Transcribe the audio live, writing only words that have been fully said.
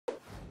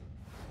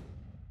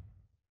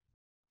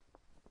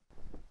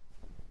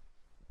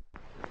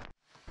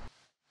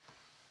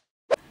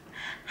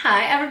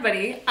Hi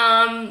everybody.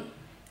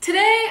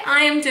 Today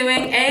I am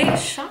doing a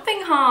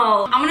shopping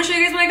haul. I'm gonna show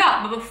you guys what I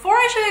got, but before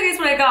I show you guys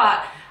what I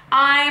got,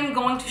 I'm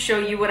going to show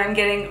you what I'm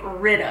getting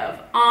rid of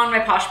on my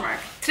Poshmark.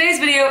 Today's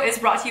video is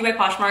brought to you by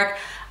Poshmark.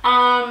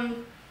 I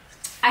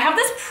have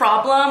this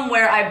problem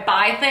where I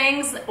buy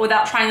things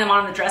without trying them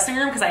on in the dressing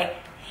room because I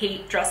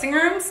hate dressing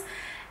rooms.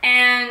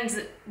 And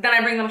then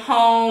I bring them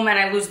home and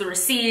I lose the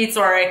receipts,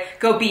 or I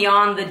go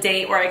beyond the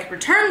date where I could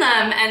return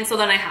them, and so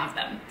then I have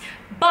them.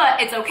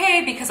 But it's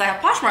okay because I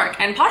have Poshmark,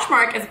 and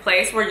Poshmark is a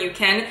place where you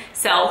can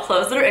sell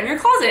clothes that are in your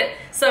closet.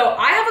 So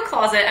I have a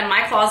closet, and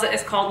my closet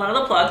is called None of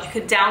the Plug. You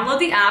could download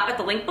the app at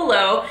the link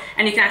below,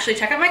 and you can actually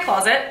check out my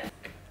closet.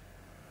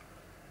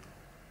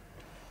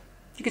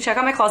 You can check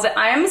out my closet.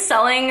 I am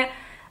selling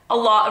a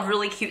lot of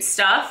really cute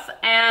stuff,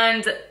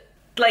 and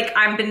like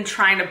I've been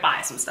trying to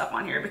buy some stuff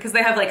on here because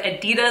they have like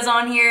Adidas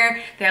on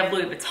here, they have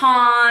Louis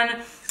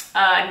Vuitton,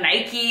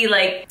 Nike.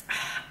 Like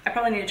I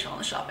probably need to chill on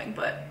the shopping,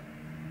 but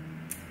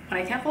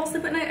when I can't fall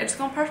asleep at night, I just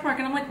go on Poshmark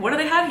and I'm like, what do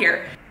they have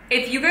here?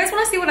 If you guys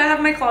want to see what I have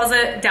in my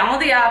closet,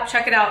 download the app,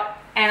 check it out,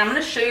 and I'm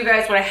gonna show you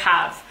guys what I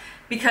have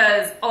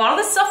because a lot of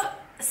this stuff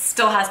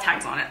still has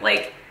tags on it.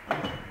 Like,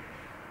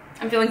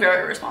 I'm feeling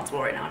very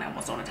irresponsible right now and I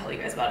almost don't want to tell you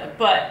guys about it,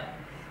 but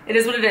it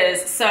is what it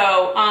is.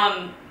 So,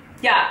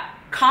 yeah,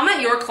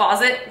 comment your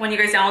closet when you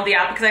guys download the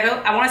app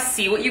because I want to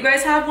see what you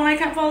guys have when I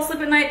can't fall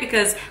asleep at night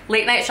because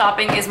late night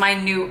shopping is my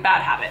new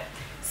bad habit.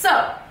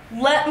 So,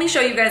 let me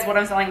show you guys what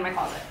I'm selling in my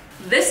closet.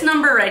 This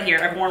number right here,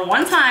 I've worn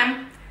one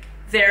time.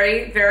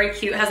 Very, very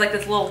cute. It has like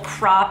this little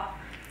crop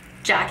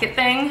jacket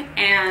thing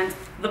and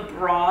the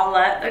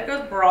bralette that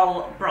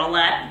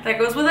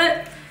goes with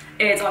it.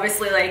 It's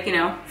obviously like, you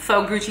know,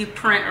 faux Gucci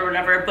print or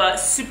whatever, but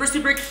super,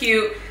 super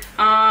cute.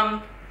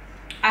 I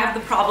have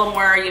the problem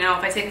where, you know,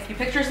 if I take a few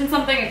pictures in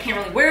something, I can't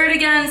really wear it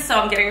again, so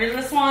I'm getting rid of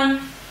this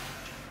one.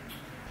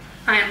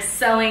 I am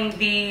selling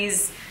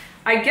these,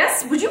 I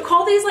guess, would you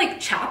call these like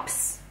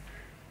chaps?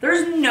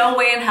 There's no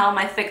way in hell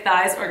my thick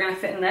thighs are gonna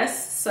fit in this,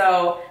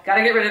 so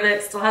gotta get rid of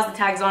it. Still has the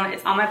tags on it,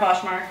 it's on my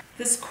Poshmark.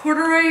 This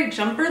corduroy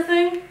jumper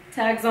thing,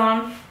 tags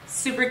on,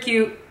 super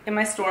cute in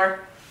my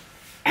store.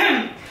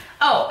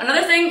 Oh,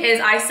 another thing is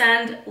I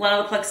send None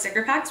of the Plug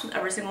sticker packs with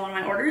every single one of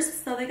my orders,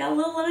 so they got a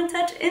little London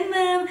touch in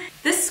them.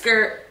 This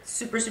skirt,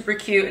 super, super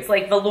cute. It's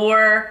like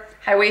velour,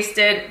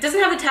 high-waisted. It doesn't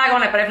have the tag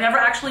on it, but I've never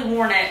actually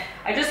worn it.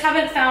 I just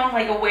haven't found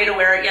like a way to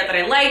wear it yet that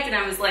I liked, and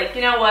I was like,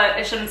 you know what,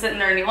 it shouldn't sit in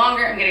there any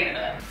longer, I'm getting rid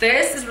of it.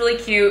 This is really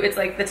cute. It's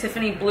like the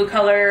Tiffany blue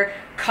color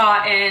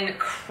cotton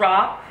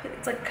crop.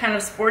 It's like kind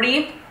of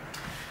sporty.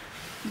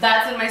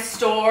 That's in my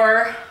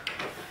store.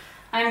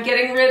 I'm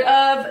getting rid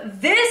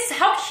of this.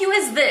 How cute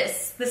is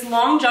this? This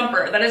long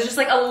jumper that is just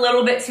like a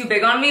little bit too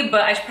big on me,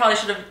 but I probably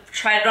should have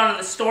tried it on in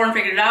the store and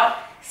figured it out.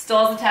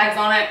 Still has the tags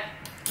on it.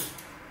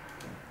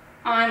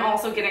 I'm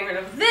also getting rid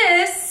of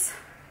this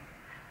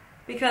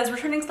because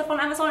returning stuff on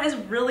Amazon is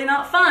really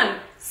not fun.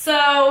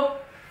 So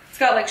it's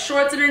got like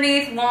shorts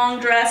underneath,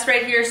 long dress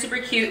right here, super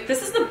cute.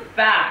 This is the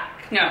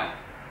back. No.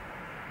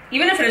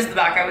 Even if it is the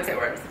back, I would say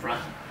wear it as the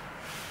front.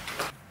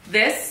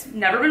 This,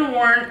 never been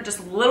worn, just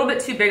a little bit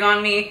too big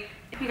on me.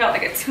 We got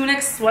like a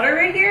tunic sweater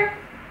right here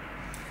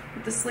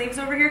with the sleeves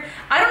over here.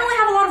 I don't really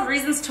have a lot of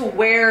reasons to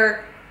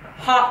wear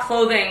hot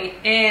clothing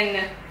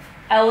in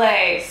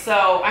LA,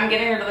 so I'm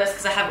getting rid of this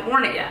because I haven't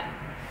worn it yet.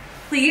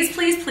 Please,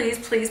 please, please,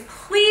 please,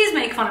 please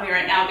make fun of me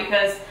right now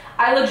because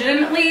I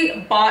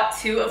legitimately bought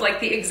two of like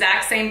the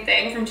exact same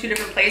thing from two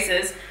different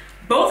places.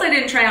 Both I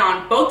didn't try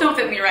on, both don't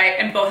fit me right,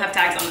 and both have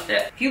tags on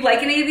it. If you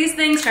like any of these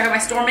things, check out my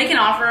store, make an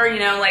offer, you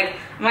know, like,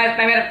 I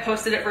might have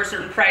posted it for a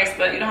certain price,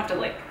 but you don't have to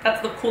like,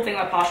 that's the cool thing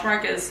about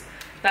Poshmark is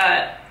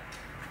that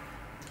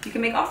you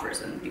can make offers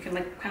and you can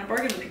like kind of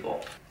bargain with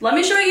people. Let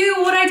me show you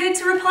what I did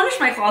to replenish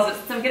my closet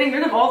since I'm getting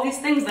rid of all these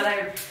things that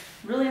I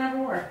really never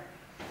wore.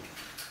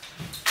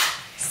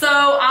 So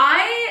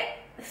I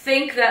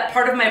think that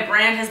part of my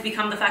brand has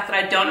become the fact that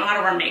I don't know how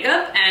to wear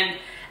makeup and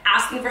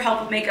asking for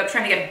help with makeup,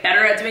 trying to get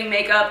better at doing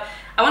makeup.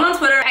 I went on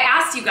Twitter, I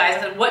asked you guys,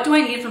 I said, what do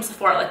I need from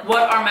Sephora? Like,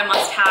 what are my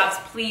must-haves?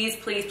 Please,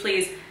 please,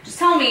 please, just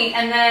tell me.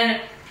 And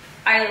then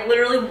I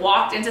literally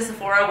walked into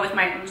Sephora with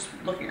my, I'm just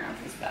looking around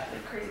for this bag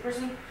like a crazy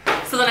person.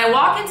 So then I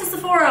walk into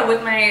Sephora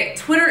with my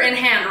Twitter in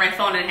hand or my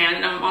phone in hand,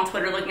 and I'm on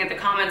Twitter looking at the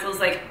comments. I was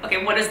like,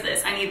 okay, what is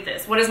this? I need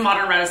this. What is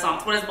modern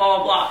renaissance? What is blah,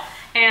 blah, blah?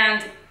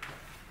 And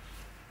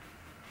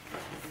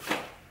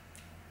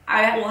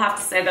I will have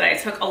to say that I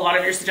took a lot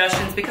of your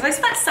suggestions because I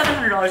spent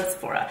 $700 at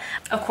Sephora.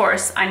 Of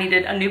course, I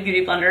needed a new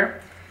beauty blender.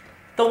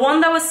 The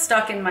one that was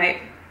stuck in my,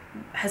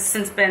 has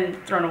since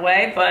been thrown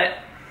away, but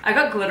I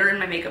got glitter in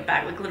my makeup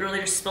bag, like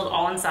literally just spilled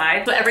all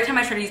inside. So every time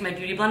I try to use my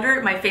beauty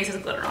blender, my face has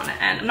glitter on it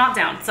and I'm not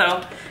down.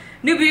 So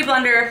new beauty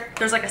blender,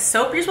 there's like a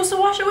soap you're supposed to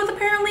wash it with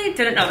apparently,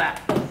 didn't know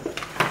that.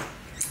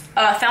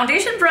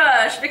 Foundation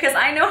brush, because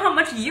I know how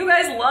much you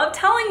guys love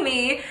telling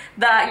me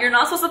that you're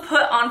not supposed to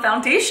put on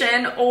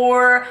foundation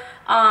or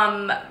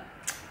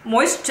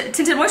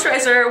tinted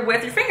moisturizer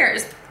with your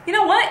fingers. You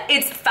know what?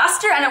 It's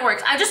faster and it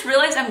works. I just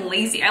realized I'm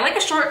lazy. I like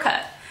a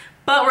shortcut.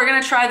 But we're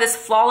gonna try this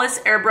Flawless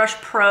Airbrush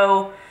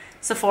Pro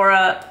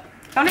Sephora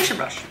foundation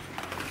brush.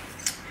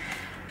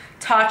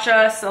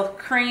 Tatcha Silk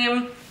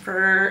Cream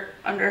for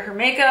under her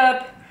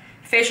makeup.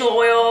 Facial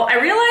oil. I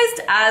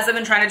realized as I've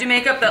been trying to do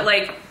makeup that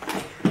like,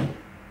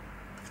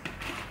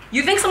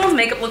 you think someone's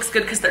makeup looks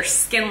good because their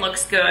skin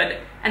looks good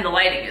and the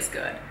lighting is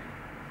good.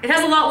 It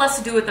has a lot less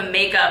to do with the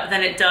makeup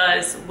than it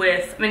does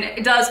with, I mean,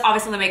 it does,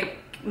 obviously the makeup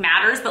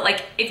matters, but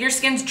like if your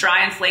skin's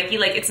dry and flaky,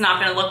 like it's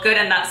not gonna look good,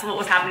 and that's what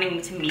was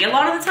happening to me a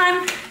lot of the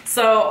time.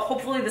 So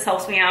hopefully this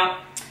helps me out.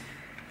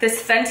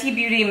 This Fenty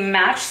Beauty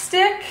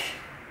Matchstick.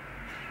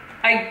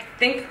 I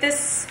think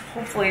this,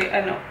 hopefully, I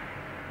don't know,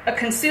 a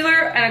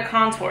concealer and a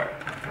contour.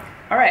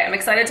 All right, I'm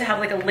excited to have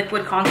like a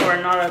liquid contour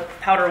and not a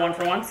powder one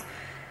for once.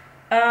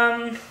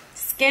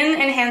 Skin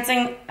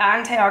Enhancing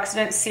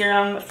Antioxidant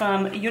Serum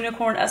from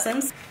Unicorn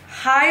Essence.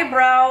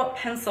 Highbrow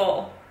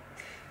Pencil.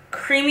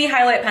 Creamy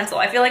highlight pencil.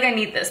 I feel like I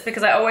need this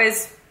because I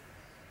always,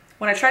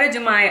 when I try to do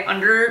my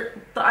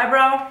under the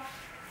eyebrow,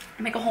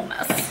 I make a whole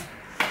mess.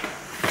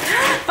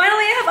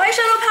 Finally, I have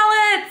eyeshadow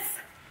palettes!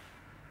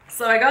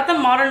 So I got the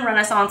Modern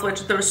Renaissance,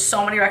 which there was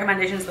so many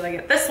recommendations that I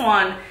get this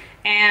one,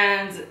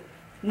 and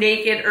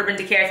Naked Urban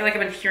Decay. I feel like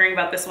I've been hearing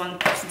about this one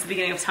since the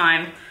beginning of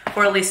time,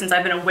 or at least since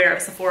I've been aware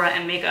of Sephora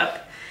and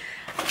makeup.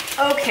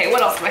 Okay,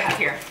 what else do I have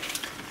here?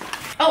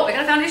 Oh, I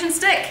got a foundation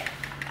stick.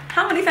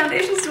 How many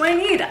foundations do I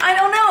need? I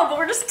don't know, but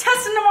we're just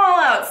testing them all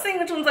out, seeing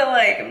which ones I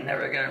like. I'm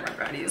never gonna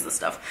remember how to use this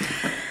stuff.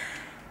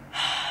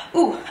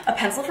 Ooh, a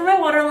pencil for my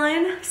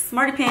waterline,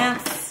 Smarty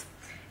Pants,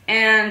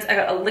 and I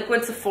got a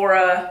liquid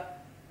Sephora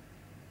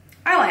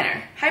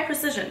eyeliner, high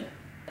precision.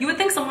 You would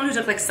think someone who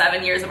took like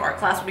 7 years of art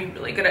class would be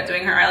really good at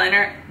doing her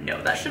eyeliner.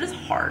 No, that shit is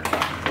hard.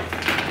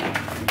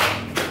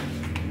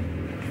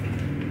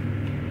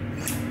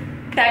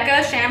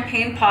 Becca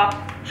Champagne Pop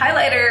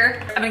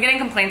highlighter. I've been getting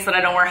complaints that I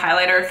don't wear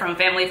highlighter from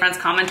family, friends,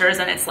 commenters,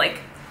 and it's like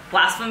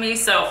blasphemy.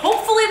 So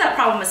hopefully that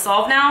problem is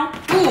solved now.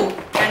 Ooh,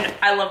 and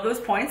I love those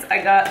points.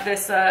 I got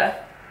this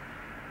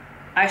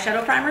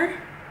eyeshadow primer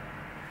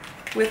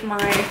with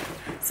my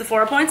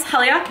Sephora points.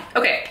 Hell yeah.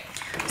 Okay,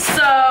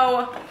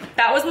 so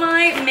that was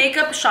my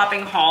makeup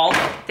shopping haul.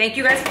 Thank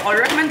you guys for all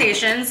your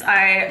recommendations.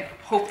 I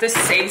hope this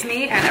saves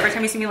me, and every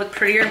time you see me look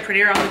prettier and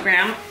prettier on the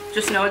gram,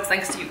 just know it's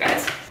thanks to you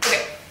guys.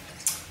 Okay.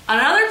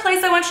 Another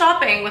place I went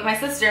shopping with my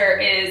sister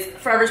is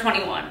Forever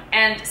 21.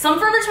 And some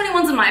Forever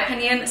 21s, in my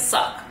opinion,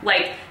 suck.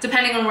 Like,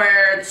 depending on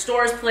where the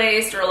store is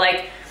placed or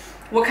like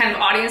what kind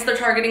of audience they're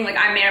targeting, like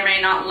I may or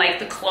may not like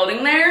the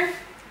clothing there.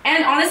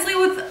 And honestly,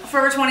 with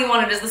Forever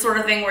 21, it is the sort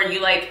of thing where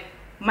you like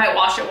might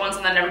wash it once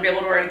and then never be able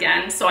to wear it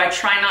again. So I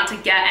try not to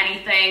get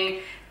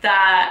anything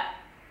that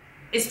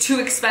is too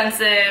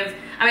expensive.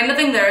 I mean,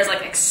 nothing there is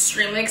like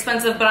extremely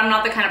expensive, but I'm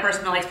not the kind of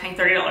person that likes paying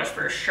 $30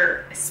 for a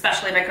shirt,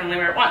 especially if I can only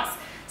wear it once.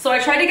 So I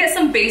tried to get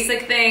some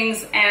basic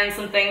things and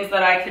some things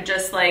that I could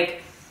just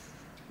like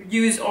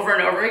use over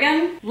and over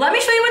again. Let me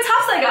show you what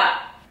tops I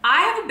got.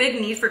 I have a big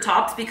need for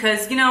tops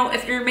because, you know,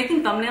 if you're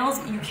making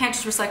thumbnails, you can't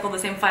just recycle the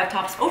same 5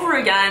 tops over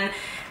again.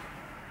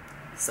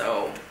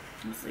 So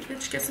let's like,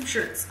 let's get some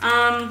shirts.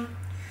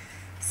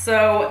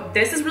 So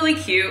this is really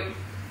cute.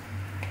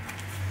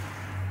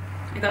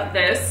 I got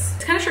this.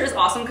 This kind of shirt is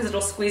awesome because it'll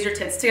squeeze your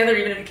tits together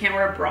even if you can't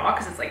wear a bra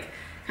because it's like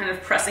kind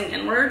of pressing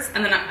inwards.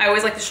 And then I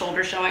always like the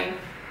shoulder showing.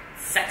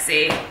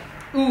 Sexy.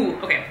 Ooh,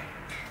 okay.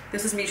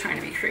 This is me trying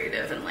to be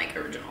creative and like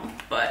original,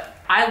 but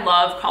I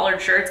love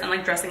collared shirts and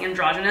like dressing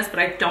androgynous, but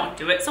I don't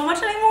do it so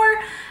much anymore.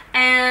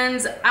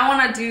 And I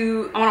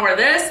wanna wear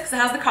this because it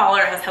has the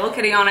collar, it has Hello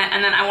Kitty on it,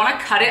 and then I wanna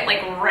cut it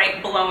like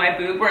right below my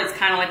boob where it's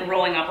kind of like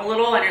rolling up a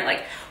little and you're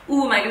like,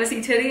 ooh, am I gonna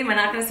see titty? Am I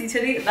not gonna see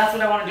titty? That's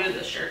what I wanna do with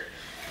this shirt.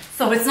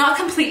 So it's not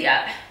complete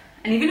yet.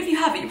 And even if you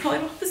have it, you probably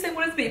don't have the same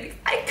one as me because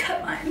I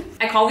cut mine.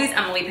 I call these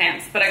Emily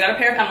pants, but I got a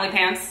pair of Emily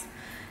pants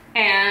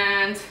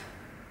and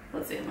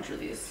let's see, how much are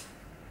these?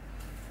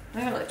 I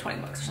think they're like 20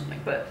 bucks or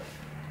something, but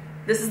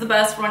this is the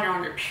best for when you're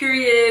on your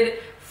period,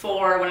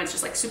 for when it's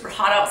just like super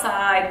hot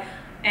outside,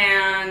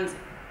 and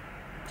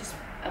just,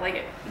 I like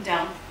it. I'm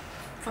down.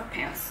 Fuck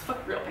pants.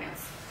 Fuck real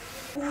pants.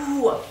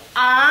 Ooh,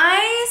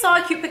 I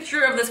saw a cute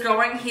picture of this girl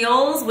wearing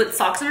heels with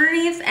socks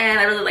underneath, and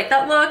I really like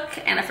that look,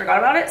 and I forgot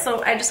about it,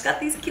 so I just got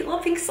these cute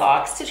little pink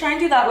socks to try and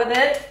do that with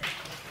it.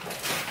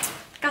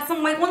 Got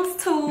some white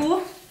ones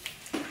too.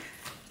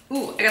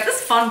 Ooh, I got this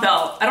fun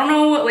belt. I don't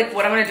know like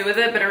what I'm gonna do with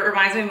it, but it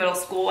reminds me of middle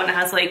school and it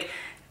has like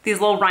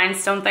these little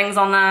rhinestone things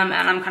on them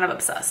and I'm kind of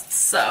obsessed,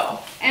 so.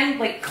 And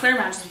like clear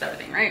matches with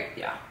everything, right?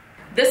 Yeah.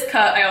 This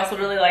cut I also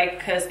really like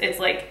because it's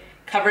like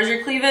covers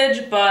your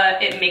cleavage,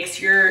 but it makes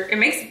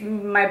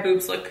my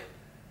boobs look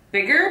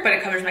bigger, but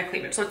it covers my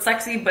cleavage. So it's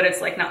sexy, but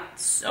it's like not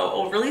so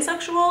overly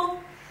sexual,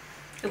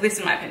 at least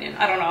in my opinion.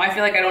 I don't know, I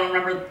feel like I don't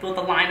remember what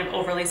the line of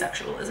overly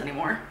sexual is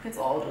anymore. It's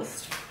all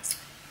just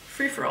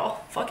free for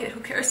all. Fuck it,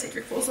 who cares? Take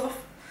your clothes off.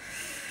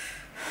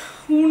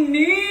 Who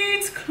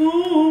needs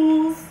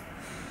clothes?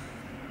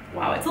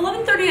 Wow, it's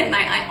 11:30 at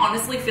night. I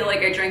honestly feel like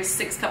I drank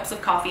 6 cups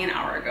of coffee an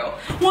hour ago.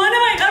 When am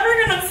I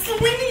ever gonna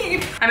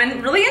sleep?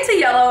 I'm really into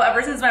yellow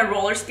ever since my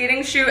roller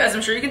skating shoot, as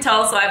I'm sure you can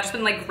tell, so I've just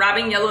been like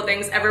grabbing yellow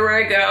things everywhere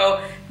I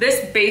go.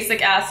 This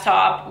basic ass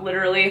top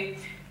literally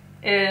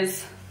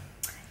is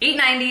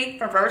 $8.90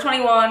 from Forever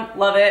 21.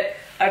 Love it.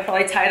 I'd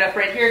probably tie it up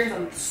right here because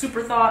I'm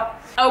super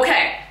thought.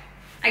 Okay,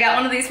 I got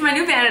one of these for my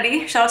new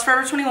vanity. Shout out to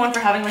Forever 21 for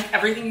having like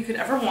everything you could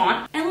ever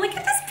want. And look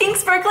at this pink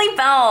sparkly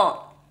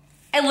belt.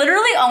 I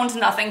literally owned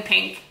nothing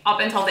pink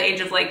up until the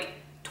age of like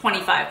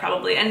 25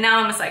 probably, and now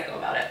I'm a psycho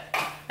about it,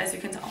 as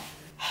you can tell.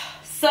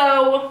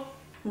 So,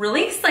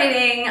 really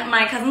exciting.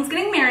 My cousin's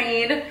getting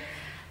married,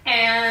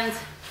 and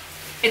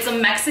it's a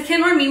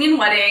Mexican Armenian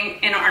wedding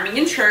in an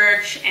Armenian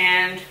church,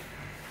 and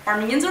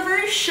Armenians are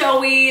very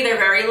showy. They're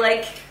very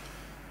like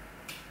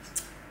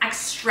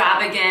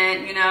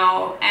extravagant, you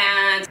know,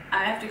 and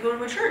I have to go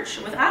to a church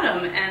with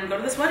Adam and go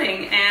to this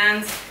wedding,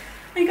 and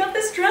I got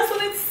this dress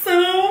and it's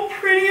so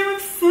pretty. I'm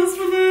obsessed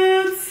with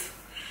it.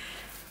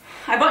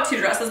 I bought 2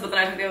 dresses, but then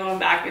I took the other one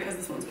back because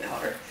this one's way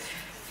hotter.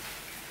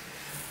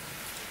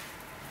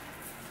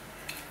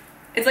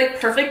 It's like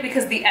perfect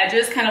because the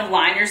edges kind of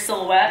line your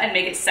silhouette and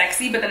make it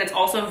sexy, but then it's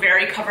also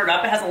very covered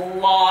up. It has a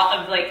lot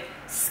of like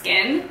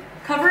skin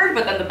covered,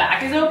 but then the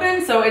back is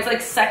open. So it's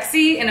like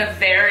sexy in a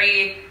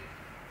very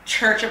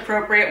church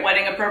appropriate,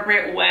 wedding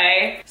appropriate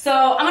way. So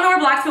I'm gonna wear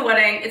black to the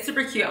wedding. It's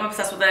super cute. I'm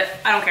obsessed with it.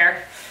 I don't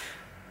care.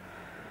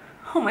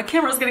 Oh, my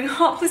camera's getting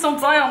hot. Please don't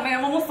die on me.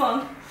 I'm almost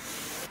done.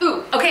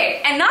 Ooh,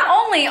 okay. And not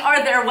only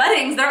are there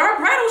weddings, there are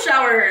bridal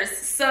showers.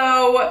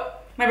 So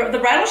the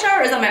bridal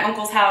shower is at my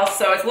uncle's house,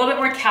 so it's a little bit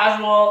more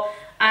casual.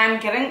 I'm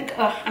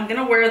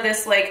gonna wear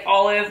this like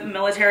olive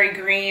military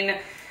green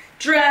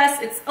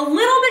dress. It's a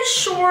little bit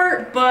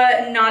short,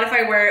 but not if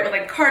I wear it with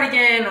like a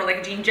cardigan or like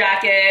a jean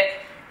jacket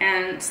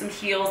and some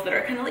heels that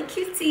are kind of like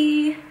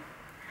cutesy.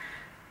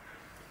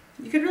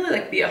 You could really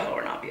like be a hoe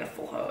or not be a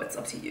full hoe. It's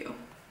up to you.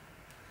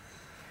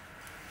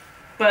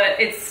 But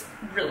it's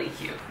really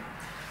cute.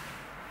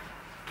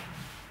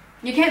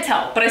 You can't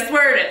tell, but I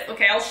swear it is.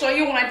 Okay, I'll show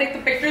you when I take the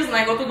pictures and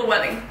I go to the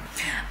wedding.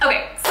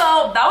 Okay,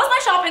 so that was my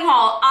shopping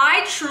haul.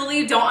 I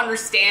truly don't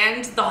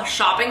understand the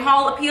shopping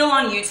haul appeal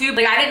on YouTube.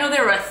 Like, I didn't know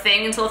they were a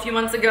thing until a few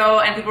months ago,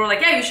 and people were like,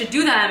 yeah, you should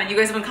do them, and you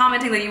guys have been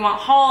commenting that you want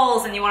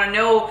hauls and you want to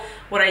know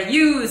what I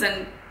use,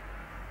 and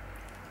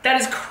that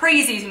is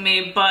crazy to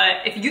me.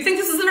 But if you think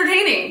this is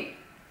entertaining,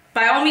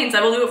 by all means, I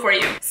will do it for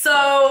you.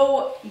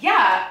 So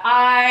yeah,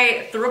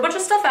 I threw a bunch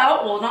of stuff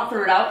out. Well, not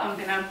threw it out. I'm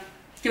gonna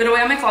give it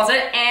away in my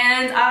closet,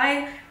 and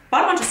I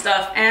bought a bunch of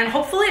stuff, and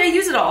hopefully I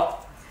use it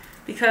all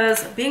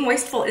because being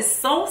wasteful is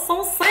so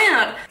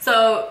sad.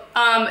 So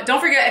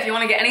don't forget, if you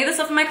want to get any of the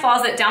stuff in my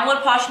closet,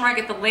 download Poshmark,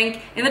 get the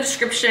link in the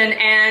description,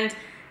 and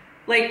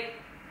like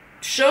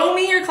show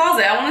me your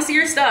closet. I want to see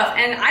your stuff.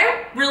 And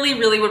I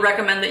really would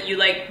recommend that you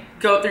like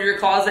go through your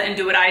closet and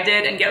do what I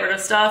did and get rid of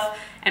stuff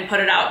and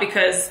put it out,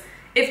 because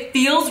it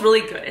feels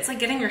really good. It's like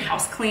getting your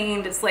house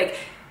cleaned. It's like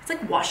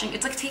washing,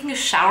 it's like taking a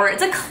shower.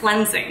 It's like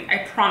cleansing,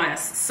 I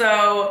promise.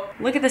 So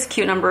look at this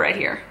cute number right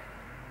here.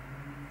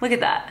 Look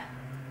at that.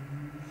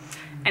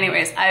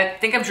 Anyways, I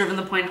think I've driven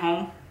the point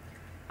home.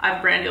 I have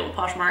a brand deal with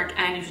Poshmark,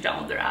 and you should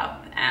download their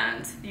app,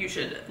 and you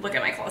should look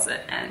at my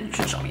closet, and you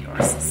should show me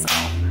yours. So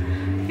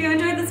if you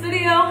enjoyed this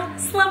video,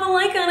 slap a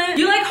like on it. If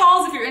you like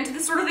hauls, if you're into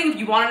this sort of thing, if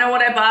you want to know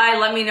what I buy,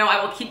 let me know. I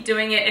will keep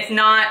doing it. If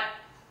not,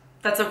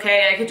 that's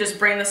okay. I could just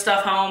bring the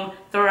stuff home,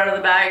 throw it out of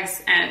the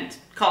bags, and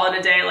call it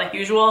a day like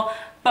usual.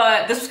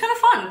 But this was kind of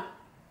fun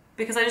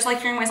because I just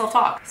like hearing myself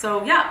talk.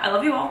 So yeah, I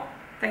love you all.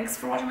 Thanks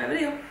for watching my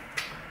video.